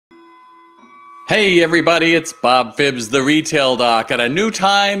Hey everybody, it's Bob Phibbs, the Retail Doc, at a new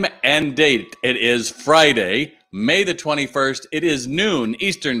time and date. It is Friday, May the 21st. It is noon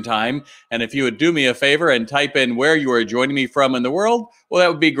Eastern Time. And if you would do me a favor and type in where you are joining me from in the world, well, that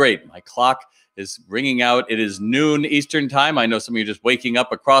would be great. My clock is ringing out. It is noon Eastern Time. I know some of you are just waking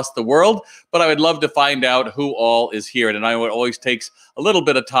up across the world, but I would love to find out who all is here. And I know it always takes a little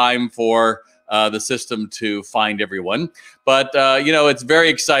bit of time for the system to find everyone. But, it's a very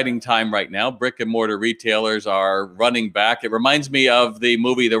exciting time right now. Brick and mortar retailers are running back. It reminds me of the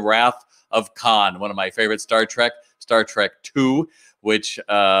movie The Wrath of Khan, one of my favorite Star Trek II, which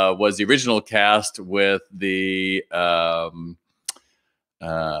was the original cast with the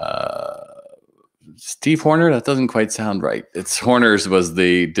Steve Horner. That doesn't quite sound right. It's Horner's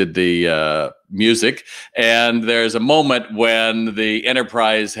did the music, and there's a moment when the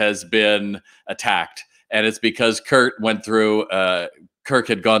Enterprise has been attacked, and it's because Kirk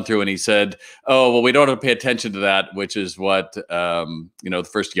had gone through and he said, "Oh, well, we don't have to pay attention to that," which is what the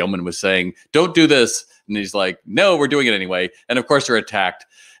first yeoman was saying. Don't do this, and he's like, "No, we're doing it anyway." And of course, they're attacked.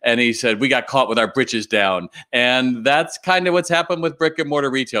 And he said, we got caught with our britches down. And that's kind of what's happened with brick and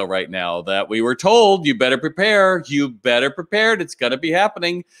mortar retail right now, that we were told, you better prepare. You better prepare. It's going to be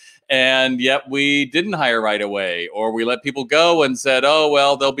happening. And yet we didn't hire right away, or we let people go and said, oh,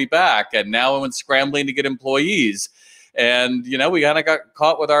 well, they'll be back. And now everyone's scrambling to get employees. And, we kind of got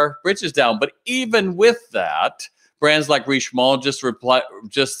caught with our britches down. But even with that, brands like Richemont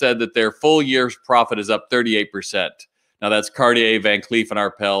just said that their full year's profit is up 38%. Now, that's Cartier, Van Cleef &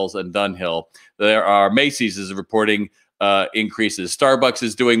 Arpels, and Dunhill. Macy's is reporting increases. Starbucks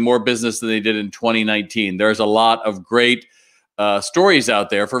is doing more business than they did in 2019. There's a lot of great stories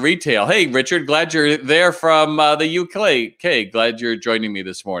out there for retail. Hey, Richard, glad you're there from the UK. Glad you're joining me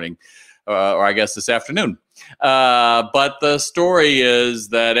this morning, or I guess this afternoon. But the story is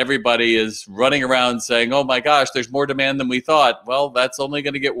that everybody is running around saying, oh my gosh, there's more demand than we thought. Well, that's only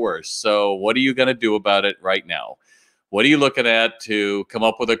going to get worse. So what are you going to do about it right now? What are you looking at to come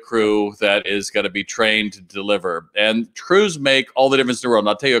up with a crew that is going to be trained to deliver? And crews make all the difference in the world. And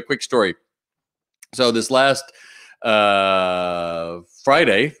I'll tell you a quick story. So this last Friday,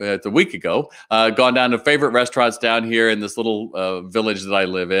 a week ago, gone down to favorite restaurants down here in this little village that I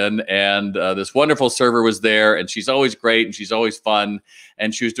live in. And this wonderful server was there, and she's always great and she's always fun.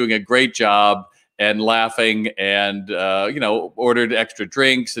 And she was doing a great job and laughing, and ordered extra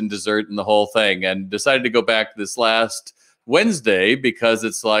drinks and dessert and the whole thing, and decided to go back this last Wednesday because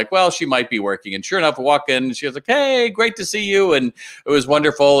it's like, well, she might be working. And sure enough, I walk in and she was like, hey, great to see you. And it was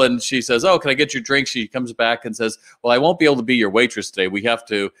wonderful. And she says, oh, can I get your drink? She comes back and says, well, I won't be able to be your waitress today. We have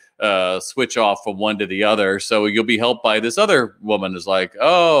to switch off from one to the other. So you'll be helped by this other woman. Is like,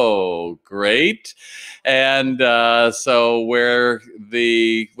 oh, great. And so when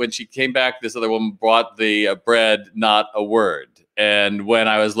she came back, this other woman brought the bread, not a word. And when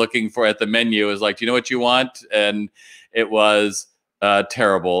I was looking at the menu, it was like, do you know what you want? And it was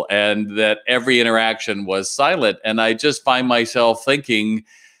terrible. And that every interaction was silent. And I just find myself thinking,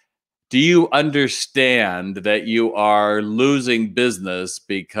 do you understand that you are losing business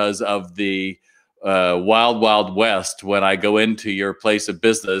because of the wild, wild west? When I go into your place of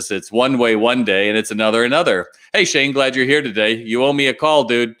business, it's one way one day and it's another. Hey, Shane, glad you're here today. You owe me a call,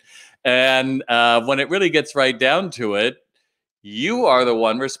 dude. And when it really gets right down to it, you are the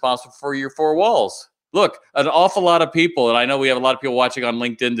one responsible for your four walls. Look, an awful lot of people, and I know we have a lot of people watching on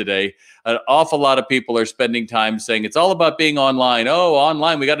LinkedIn today, an awful lot of people are spending time saying it's all about being online. Oh,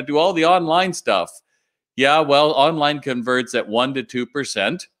 online, we got to do all the online stuff. Yeah, well, online converts at 1 to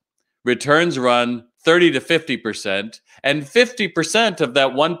 2%. Returns run 30 to 50%. And 50% of that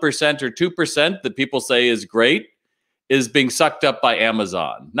 1% or 2% that people say is great is being sucked up by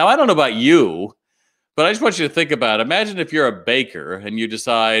Amazon. Now, I don't know about you, but I just want you to think about it. Imagine if you're a baker and you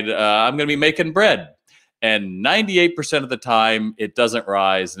decide, I'm going to be making bread. And 98% of the time, it doesn't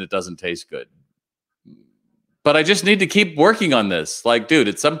rise and it doesn't taste good. But I just need to keep working on this. Like, dude,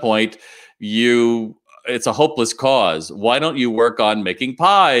 at some point, it's a hopeless cause. Why don't you work on making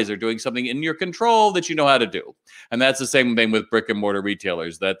pies or doing something in your control that you know how to do? And that's the same thing with brick and mortar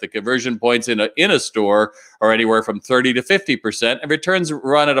retailers, that the conversion points in a store are anywhere from 30 to 50%, and returns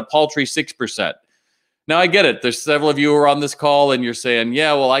run at a paltry 6%. Now, I get it. There's several of you who are on this call and you're saying,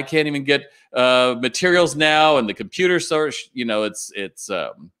 yeah, well, I can't even get materials now. And the computer source,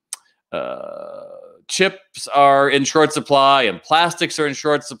 chips are in short supply and plastics are in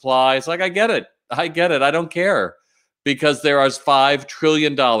short supply. It's like, I get it. I don't care, because there is $5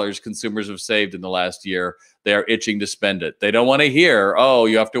 trillion consumers have saved in the last year. They are itching to spend it. They don't want to hear, oh,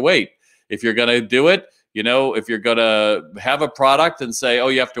 you have to wait. If you're going to do it, You know, if you're going to have a product and say, oh,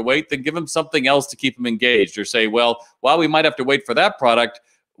 you have to wait, then give them something else to keep them engaged, or say, well, while we might have to wait for that product,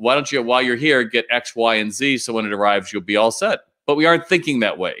 why don't you, while you're here, get X, Y, and Z, so when it arrives, you'll be all set. But we aren't thinking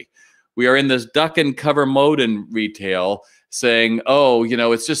that way. We are in this duck and cover mode in retail, saying, oh, you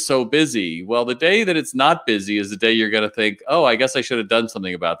know, it's just so busy. Well, the day that it's not busy is the day you're going to think, oh, I guess I should have done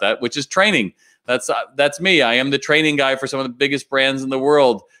something about that, which is training. That's me. I am the training guy for some of the biggest brands in the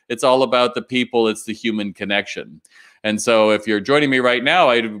world. It's all about the people. It's the human connection. And so if you're joining me right now,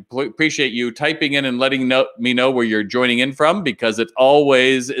 I'd appreciate you typing in and letting me know where you're joining in from, because it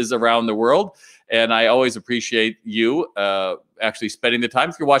always is around the world. And I always appreciate you actually spending the time.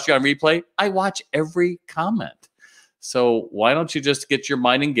 If you're watching on replay, I watch every comment. So why don't you just get your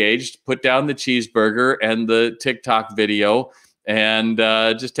mind engaged, put down the cheeseburger and the TikTok video, and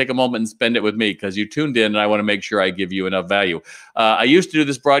just take a moment and spend it with me, because you tuned in and I want to make sure I give you enough value. I used to do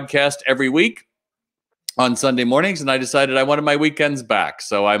this broadcast every week on Sunday mornings, and I decided I wanted my weekends back.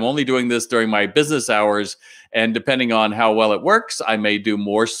 So I'm only doing this during my business hours, and depending on how well it works, I may do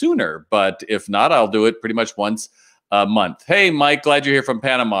more sooner. But if not, I'll do it pretty much once a month. Hey, Mike, glad you're here from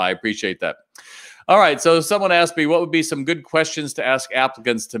Panama. I appreciate that. All right, so someone asked me what would be some good questions to ask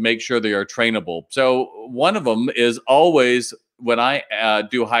applicants to make sure they are trainable. So one of them is always, when I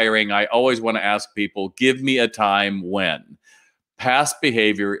do hiring, I always want to ask people, give me a time when. Past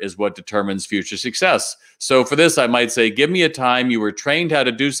behavior is what determines future success. So for this, I might say, give me a time you were trained how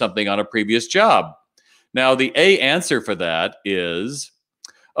to do something on a previous job. Now, the A answer for that is,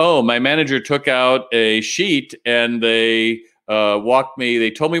 oh, my manager took out a sheet and they walked me. They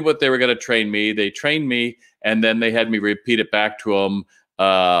told me what they were going to train me. They trained me, and then they had me repeat it back to them.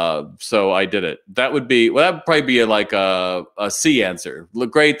 So I did it. That would be, well, that would probably be like a C answer.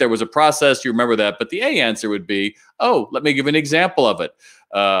 Look, great, there was a process, you remember that. But the A answer would be, oh, let me give an example of it.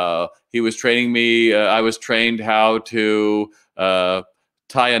 He was training me, I was trained how to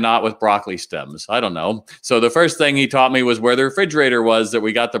tie a knot with broccoli stems. I don't know. So the first thing he taught me was where the refrigerator was that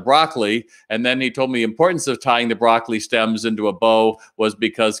we got the broccoli. And then he told me the importance of tying the broccoli stems into a bow was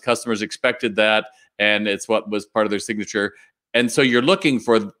because customers expected that, and it's what was part of their signature. And so you're looking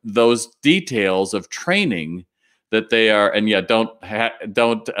for those details of training that they are, and yeah,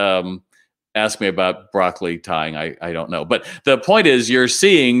 don't ask me about broccoli tying. I don't know. But the point is, you're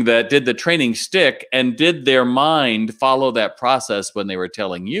seeing that did the training stick, and did their mind follow that process when they were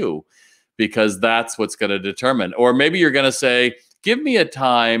telling you? Because that's what's going to determine. Or maybe you're going to say, give me a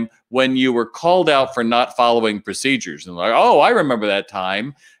time when you were called out for not following procedures. And like, oh, I remember that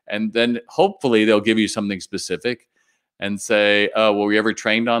time. And then hopefully they'll give you something specific and say, oh, were we ever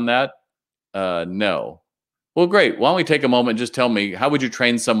trained on that? No. Well, great. Why don't we take a moment and just tell me, how would you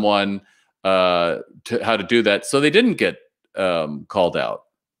train someone how to do that so they didn't get called out?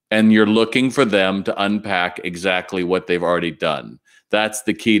 And you're looking for them to unpack exactly what they've already done. That's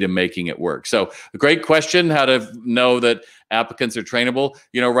the key to making it work. So a great question, how to know that applicants are trainable.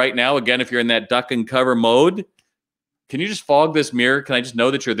 You know, right now, again, if you're in that duck and cover mode, can you just fog this mirror? Can I just know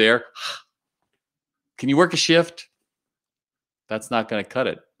that you're there? Can you work a shift? That's not going to cut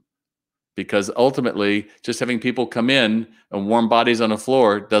it, because ultimately just having people come in and warm bodies on the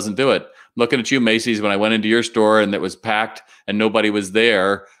floor doesn't do it. I'm looking at you, Macy's, when I went into your store and it was packed and nobody was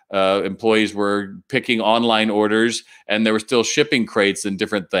there. Employees were picking online orders and there were still shipping crates and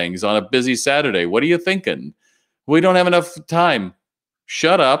different things on a busy Saturday. What are you thinking? We don't have enough time.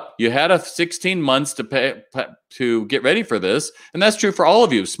 Shut up. You had 16 months to get ready for this. And that's true for all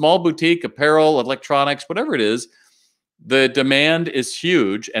of you. Small boutique, apparel, electronics, whatever it is. The demand is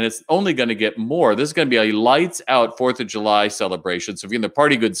huge, and it's only going to get more. This is going to be a lights out 4th of July celebration. So if you're in the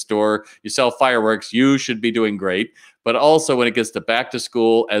party goods store, you sell fireworks, you should be doing great. But also when it gets to back to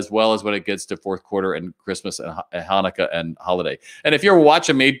school, as well as when it gets to fourth quarter and Christmas and Hanukkah and holiday. And if you're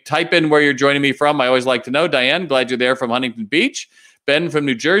watching me, type in where you're joining me from. I always like to know. Diane, glad you're there from Huntington Beach. Ben from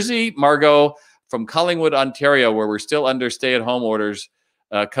New Jersey. Margot from Collingwood, Ontario, where we're still under stay-at-home orders.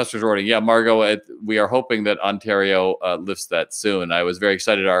 Customers ordering. Yeah, Margot, we are hoping that Ontario lifts that soon. I was very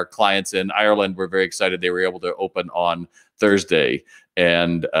excited. Our clients in Ireland were very excited. They were able to open on Thursday.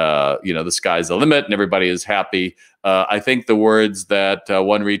 And, you know, the sky's the limit and everybody is happy. I think the words that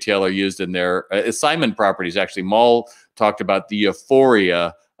one retailer used in their Simon Properties, actually, Mall talked about the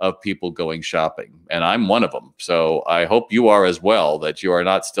euphoria of people going shopping. And I'm one of them. So I hope you are as well, that you are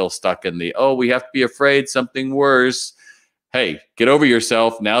not still stuck in the, oh, we have to be afraid something worse. Hey, get over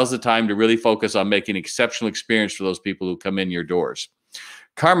yourself. Now's the time to really focus on making an exceptional experience for those people who come in your doors.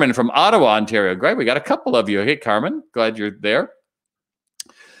 Carmen from Ottawa, Ontario. Great, we got a couple of you. Hey, Carmen, glad you're there.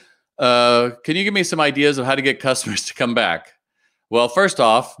 Can you give me some ideas of how to get customers to come back? Well, first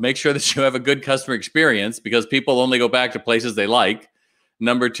off, make sure that you have a good customer experience because people only go back to places they like.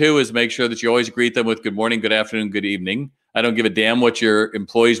 Number two is make sure that you always greet them with good morning, good afternoon, good evening. I don't give a damn what your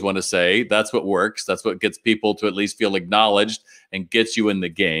employees want to say. That's what works. That's what gets people to at least feel acknowledged and gets you in the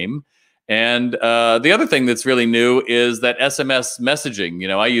game. And the other thing that's really new is that SMS messaging. You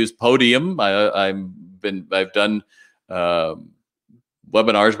know, I use Podium. I've done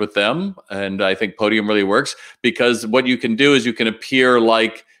webinars with them, and I think Podium really works because what you can do is you can appear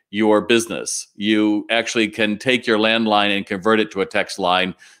like your business. You actually can take your landline and convert it to a text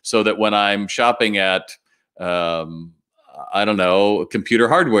line so that when I'm shopping at I don't know, computer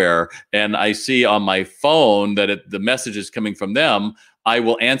hardware, and I see on my phone that the message is coming from them, I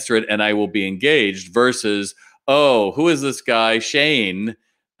will answer it and I will be engaged versus, oh, who is this guy, Shane?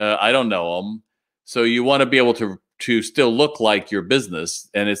 I don't know him. So you want to be able to still look like your business,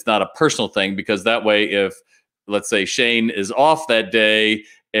 and it's not a personal thing, because that way, if let's say Shane is off that day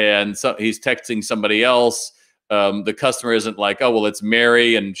and so he's texting somebody else, the customer isn't like, oh, well, it's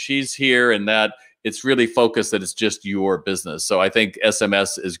Mary and she's here, and that it's really focused that it's just your business. So I think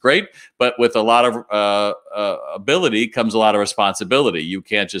SMS is great, but with a lot of ability comes a lot of responsibility. You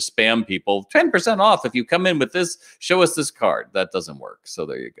can't just spam people 10% off if you come in with this, show us this card. That doesn't work. So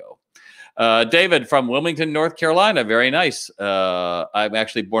there you go. David from Wilmington, North Carolina. Very nice. I'm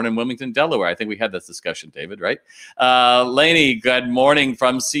actually born in Wilmington, Delaware. I think we had this discussion, David, right? Lainey, good morning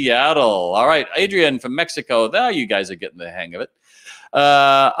from Seattle. All right. Adrian from Mexico. Now you guys are getting the hang of it.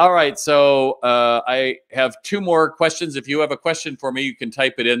 All right. So I have two more questions. If you have a question for me, you can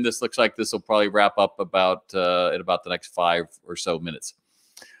type it in. This looks like this will probably wrap up about in about the next 5 or so minutes.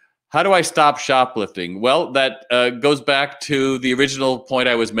 How do I stop shoplifting? Well, that goes back to the original point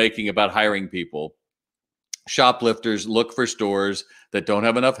I was making about hiring people. Shoplifters look for stores that don't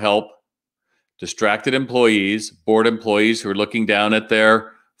have enough help, distracted employees, bored employees who are looking down at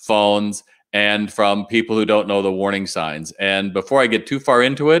their phones, and from people who don't know the warning signs. And before I get too far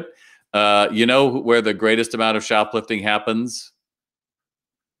into it, you know where the greatest amount of shoplifting happens?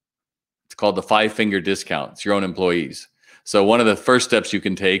 It's called the 5-finger discount. It's your own employees. So one of the first steps you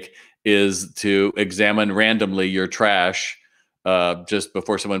can take is to examine randomly your trash just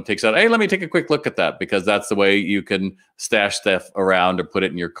before someone takes out. Hey, let me take a quick look at that, because that's the way you can stash stuff around or put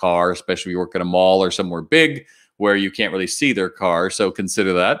it in your car, especially if you work in a mall or somewhere big where you can't really see their car. So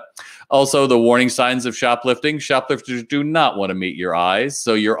consider that. Also, the warning signs of shoplifting. Shoplifters do not want to meet your eyes.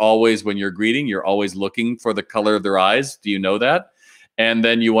 So you're always, when you're greeting, you're always looking for the color of their eyes. Do you know that? And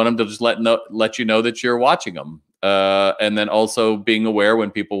then you want them to just let you know that you're watching them. And then also being aware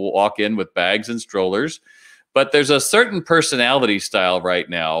when people walk in with bags and strollers. But there's a certain personality style right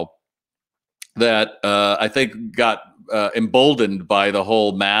now that I think got emboldened by the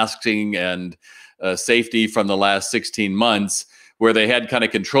whole masking and safety from the last 16 months, where they had kind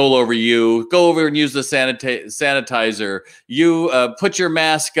of control over you. Go over and use the sanitizer. You put your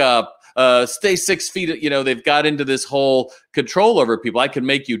mask up. Stay 6 feet. You know, they've got into this whole control over people. I can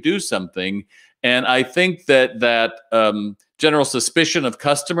make you do something. And I think that general suspicion of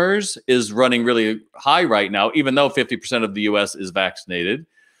customers is running really high right now, even though 50% of the U.S. is vaccinated.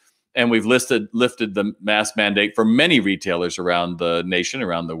 And we've lifted the mask mandate for many retailers around the nation,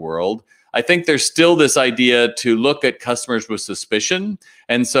 around the world. I think there's still this idea to look at customers with suspicion.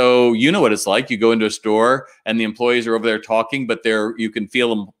 And so you know what it's like. You go into a store and the employees are over there talking, but you can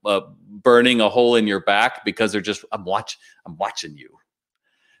feel them burning a hole in your back because they're just, I'm watching you.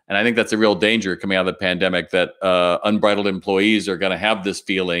 And I think that's a real danger coming out of the pandemic, that unbridled employees are going to have this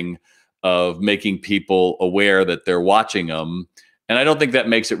feeling of making people aware that they're watching them. And I don't think that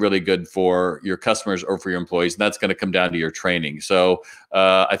makes it really good for your customers or for your employees. And that's going to come down to your training. So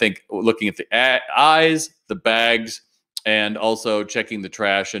I think looking at the eyes, the bags, and also checking the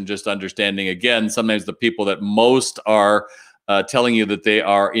trash, and just understanding, again, sometimes the people that most are telling you that they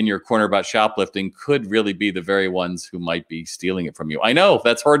are in your corner about shoplifting could really be the very ones who might be stealing it from you. I know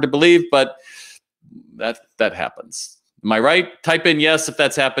that's hard to believe, but that happens. Am I right? Type in yes if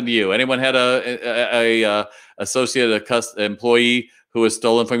that's happened to you. Anyone had a associate, employee who was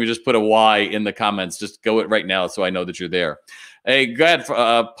stolen from you? Just put a Y in the comments. Just go it right now so I know that you're there. Hey, glad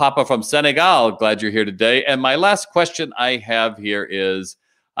Papa from Senegal. Glad you're here today. And my last question I have here is,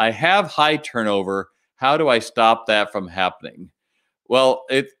 I have high turnover. How do I stop that from happening? Well,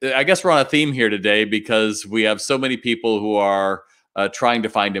 I guess we're on a theme here today because we have so many people who are trying to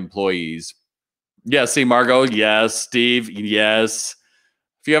find employees. Yes, see, Margot, yes. Steve, yes.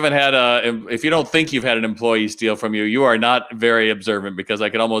 If you haven't had if you don't think you've had an employee steal from you, you are not very observant, because I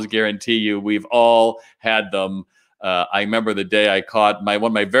can almost guarantee you we've all had them. I remember the day I caught one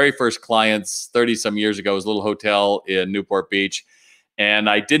of my very first clients 30 some years ago. It was a little hotel in Newport Beach. And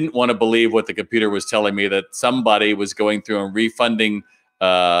I didn't want to believe what the computer was telling me, that somebody was going through and refunding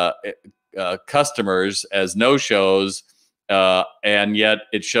customers as no-shows, and yet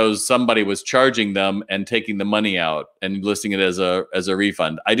it shows somebody was charging them and taking the money out and listing it as a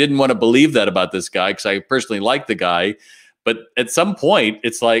refund. I didn't want to believe that about this guy because I personally like the guy. But at some point,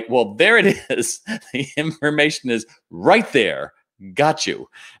 it's like, well, there it is. The information is right there. Got you.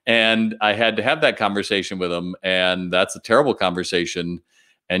 And I had to have that conversation with him. And that's a terrible conversation.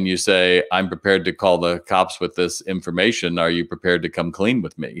 And you say, I'm prepared to call the cops with this information. Are you prepared to come clean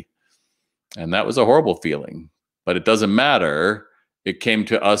with me? And that was a horrible feeling. But it doesn't matter. It came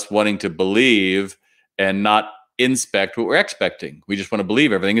to us wanting to believe and not inspect what we're expecting. We just want to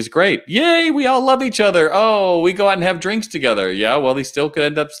believe everything is great. Yay, we all love each other. Oh, we go out and have drinks together. Yeah, well, he still could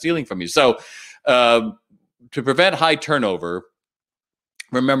end up stealing from you. So to prevent high turnover,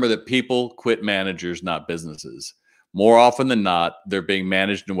 remember that people quit managers, not businesses. More often than not, they're being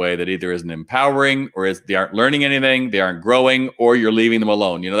managed in a way that either isn't empowering, or they aren't learning anything, they aren't growing, or you're leaving them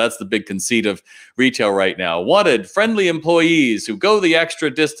alone. You know, that's the big conceit of retail right now. Wanted friendly employees who go the extra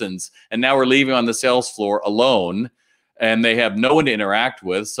distance, and now we're leaving on the sales floor alone, and they have no one to interact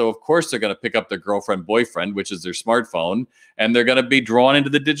with. So of course they're going to pick up their girlfriend, boyfriend, which is their smartphone, and they're going to be drawn into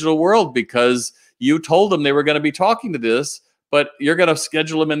the digital world because you told them they were going to be talking to this. But you're going to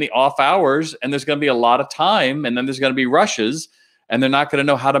schedule them in the off hours, and there's going to be a lot of time, and then there's going to be rushes, and they're not going to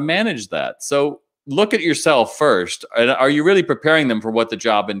know how to manage that. So look at yourself first. Are you really preparing them for what the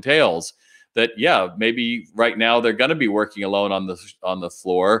job entails? That, yeah, maybe right now they're going to be working alone on the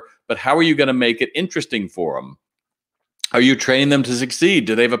floor, but how are you going to make it interesting for them? Are you training them to succeed?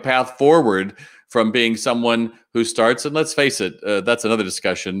 Do they have a path forward from being someone who starts? And let's face it, that's another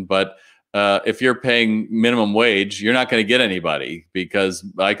discussion, but if you're paying minimum wage, you're not going to get anybody, because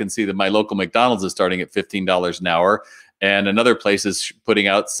I can see that my local McDonald's is starting at $15 an hour, and another place is putting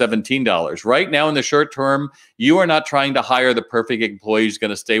out $17. Right now, in the short term, you are not trying to hire the perfect employee who's going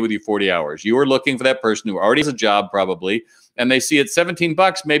to stay with you 40 hours. You are looking for that person who already has a job probably, and they see it's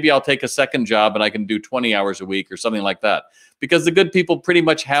 $17, maybe I'll take a second job and I can do 20 hours a week or something like that. Because the good people pretty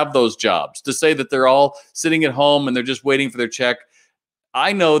much have those jobs. To say that they're all sitting at home and they're just waiting for their check,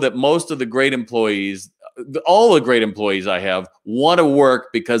 I know that most of the great employees, all the great employees I have, want to work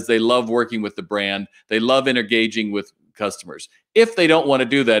because they love working with the brand. They love engaging with customers. If they don't want to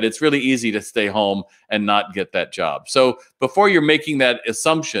do that, it's really easy to stay home and not get that job. So before you're making that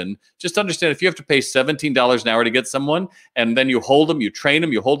assumption, just understand, if you have to pay $17 an hour to get someone, and then you hold them, you train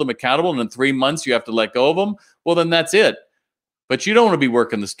them, you hold them accountable, and in 3 months you have to let go of them, well, then that's it. But you don't want to be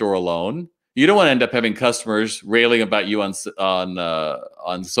working the store alone. You don't want to end up having customers railing about you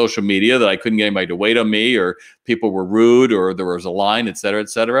on social media that I couldn't get anybody to wait on me, or people were rude, or there was a line, et cetera, et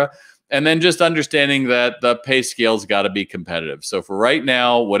cetera. And then just understanding that the pay scale's got to be competitive. So for right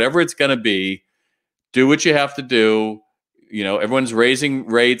now, whatever it's going to be, do what you have to do. You know, everyone's raising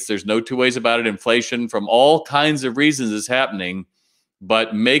rates. There's no two ways about it. Inflation from all kinds of reasons is happening.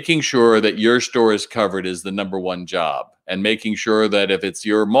 But making sure that your store is covered is the number one job. And making sure that if it's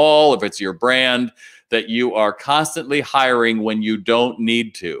your mall, if it's your brand, that you are constantly hiring when you don't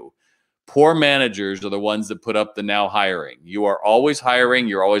need to. Poor managers are the ones that put up the now hiring. You are always hiring.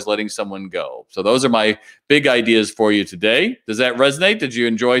 You're always letting someone go. So those are my big ideas for you today. Does that resonate? Did you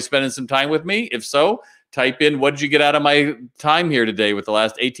enjoy spending some time with me? If so, type in, what did you get out of my time here today with the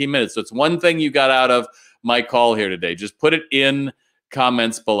last 18 minutes? So it's one thing you got out of my call here today. Just put it in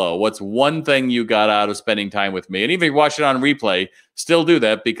comments below. What's one thing you got out of spending time with me? And even if you watch it on replay, still do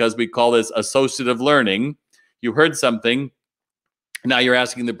that, because we call this associative learning. You heard something. Now you're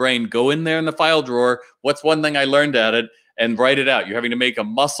asking the brain, go in there in the file drawer. What's one thing I learned at it? And write it out. You're having to make a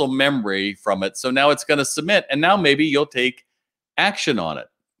muscle memory from it. So now it's going to submit. And now maybe you'll take action on it.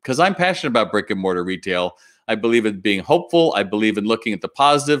 Because I'm passionate about brick and mortar retail. I believe in being hopeful. I believe in looking at the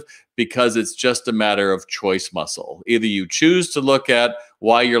positive, because it's just a matter of choice muscle. Either you choose to look at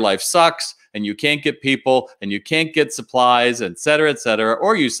why your life sucks and you can't get people and you can't get supplies, et cetera,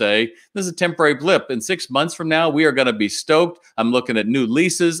 or you say, this is a temporary blip. In 6 months from now, we are going to be stoked. I'm looking at new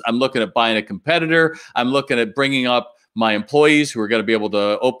leases. I'm looking at buying a competitor. I'm looking at bringing up my employees who are going to be able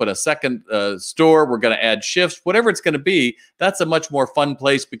to open a second store. We're going to add shifts, whatever it's going to be. That's a much more fun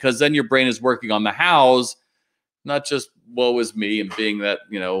place, because then your brain is working on the hows, not just woe is me and being that,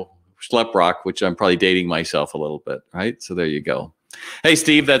 you know, schlep rock, which I'm probably dating myself a little bit, right? So there you go. Hey,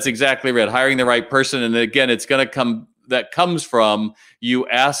 Steve, that's exactly right. Hiring the right person. And again, it's going to come, that comes from you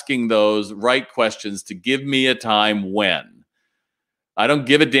asking those right questions to give me a time when. I don't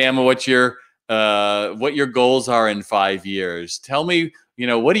give a damn what your what your goals are in 5 years. Tell me,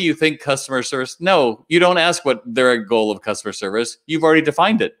 what do you think customer service? No, you don't ask what their goal of customer service. You've already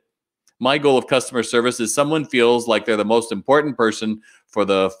defined it. My goal of customer service is someone feels like they're the most important person for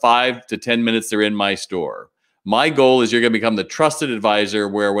the 5 to 10 minutes they're in my store. My goal is you're going to become the trusted advisor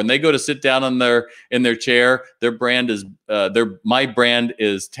where when they go to sit down in their chair, their brand is my brand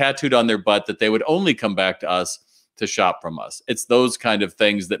is tattooed on their butt that they would only come back to us to shop from us. It's those kind of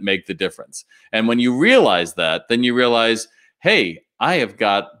things that make the difference. And when you realize that, then you realize, hey, I have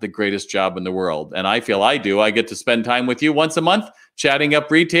got the greatest job in the world. And I feel I do. I get to spend time with you once a month, chatting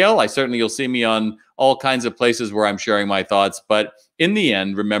up retail. You'll see me on all kinds of places where I'm sharing my thoughts. But in the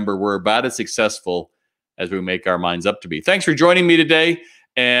end, remember, we're about as successful as we make our minds up to be. Thanks for joining me today.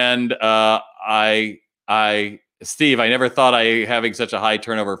 And Steve, I never thought having such a high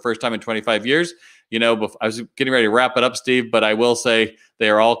turnover, first time in 25 years. I was getting ready to wrap it up, Steve, but I will say they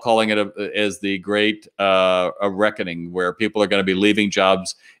are all calling it as the great a reckoning where people are going to be leaving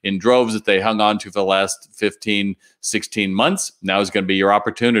jobs in droves that they hung on to for the last 15, 16 months. Now is going to be your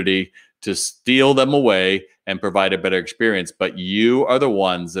opportunity to steal them away and provide a better experience. But you are the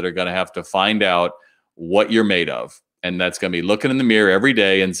ones that are going to have to find out what you're made of. And that's going to be looking in the mirror every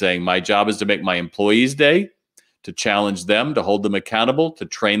day and saying, my job is to make my employees' day, to challenge them, to hold them accountable, to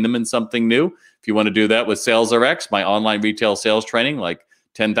train them in something new. If you want to do that with SalesRx, my online retail sales training, like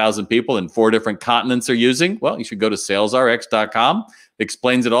 10,000 people in 4 different continents are using, well, you should go to salesrx.com. It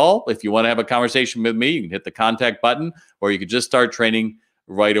explains it all. If you want to have a conversation with me, you can hit the contact button, or you could just start training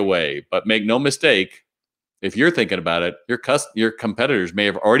right away. But make no mistake, if you're thinking about it, your competitors may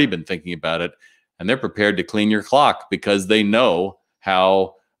have already been thinking about it, and they're prepared to clean your clock because they know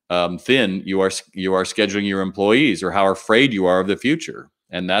how thin you are scheduling your employees, or how afraid you are of the future.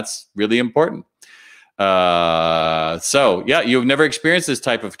 And that's really important. So yeah, you've never experienced this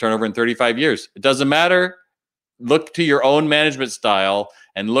type of turnover in 35 years. It doesn't matter. Look to your own management style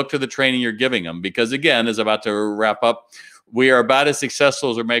and look to the training you're giving them. Because again, as I'm about to wrap up, we are about as successful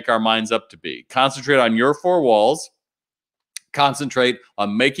as we make our minds up to be. Concentrate on your 4 walls. Concentrate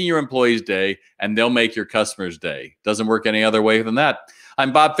on making your employees' day, and they'll make your customers' day. Doesn't work any other way than that.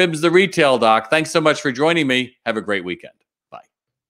 I'm Bob Phibbs, the Retail Doc. Thanks so much for joining me. Have a great weekend.